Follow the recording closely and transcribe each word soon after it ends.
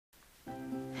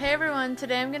Hey everyone,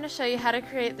 today I'm going to show you how to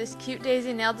create this cute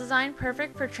daisy nail design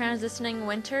perfect for transitioning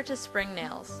winter to spring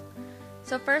nails.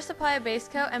 So first apply a base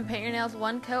coat and paint your nails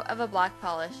one coat of a black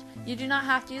polish. You do not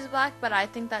have to use black, but I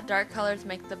think that dark colors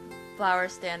make the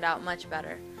flowers stand out much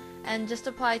better. And just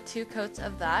apply 2 coats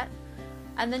of that.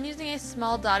 And then using a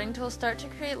small dotting tool, start to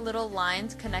create little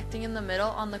lines connecting in the middle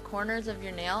on the corners of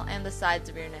your nail and the sides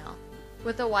of your nail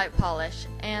with a white polish.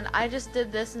 And I just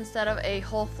did this instead of a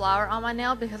whole flower on my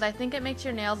nail because I think it makes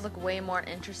your nails look way more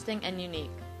interesting and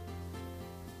unique.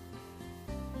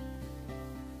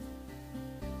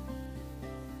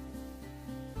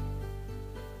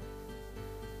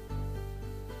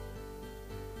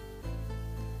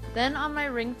 Then on my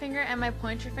ring finger and my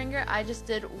pointer finger, I just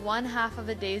did 1/2 of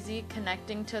a daisy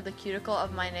connecting to the cuticle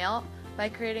of my nail by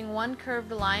creating 1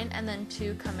 curved line and then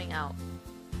 2 coming out.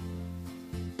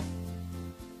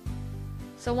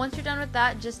 So once you're done with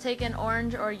that, just take an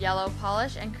orange or yellow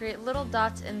polish and create little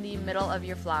dots in the middle of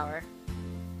your flower.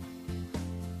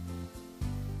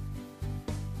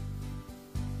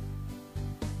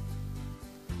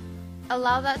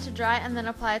 Allow that to dry and then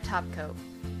apply a top coat.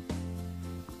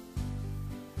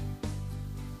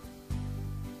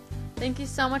 Thank you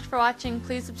so much for watching.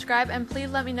 Please subscribe and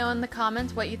please let me know in the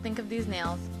comments what you think of these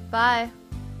nails. Bye!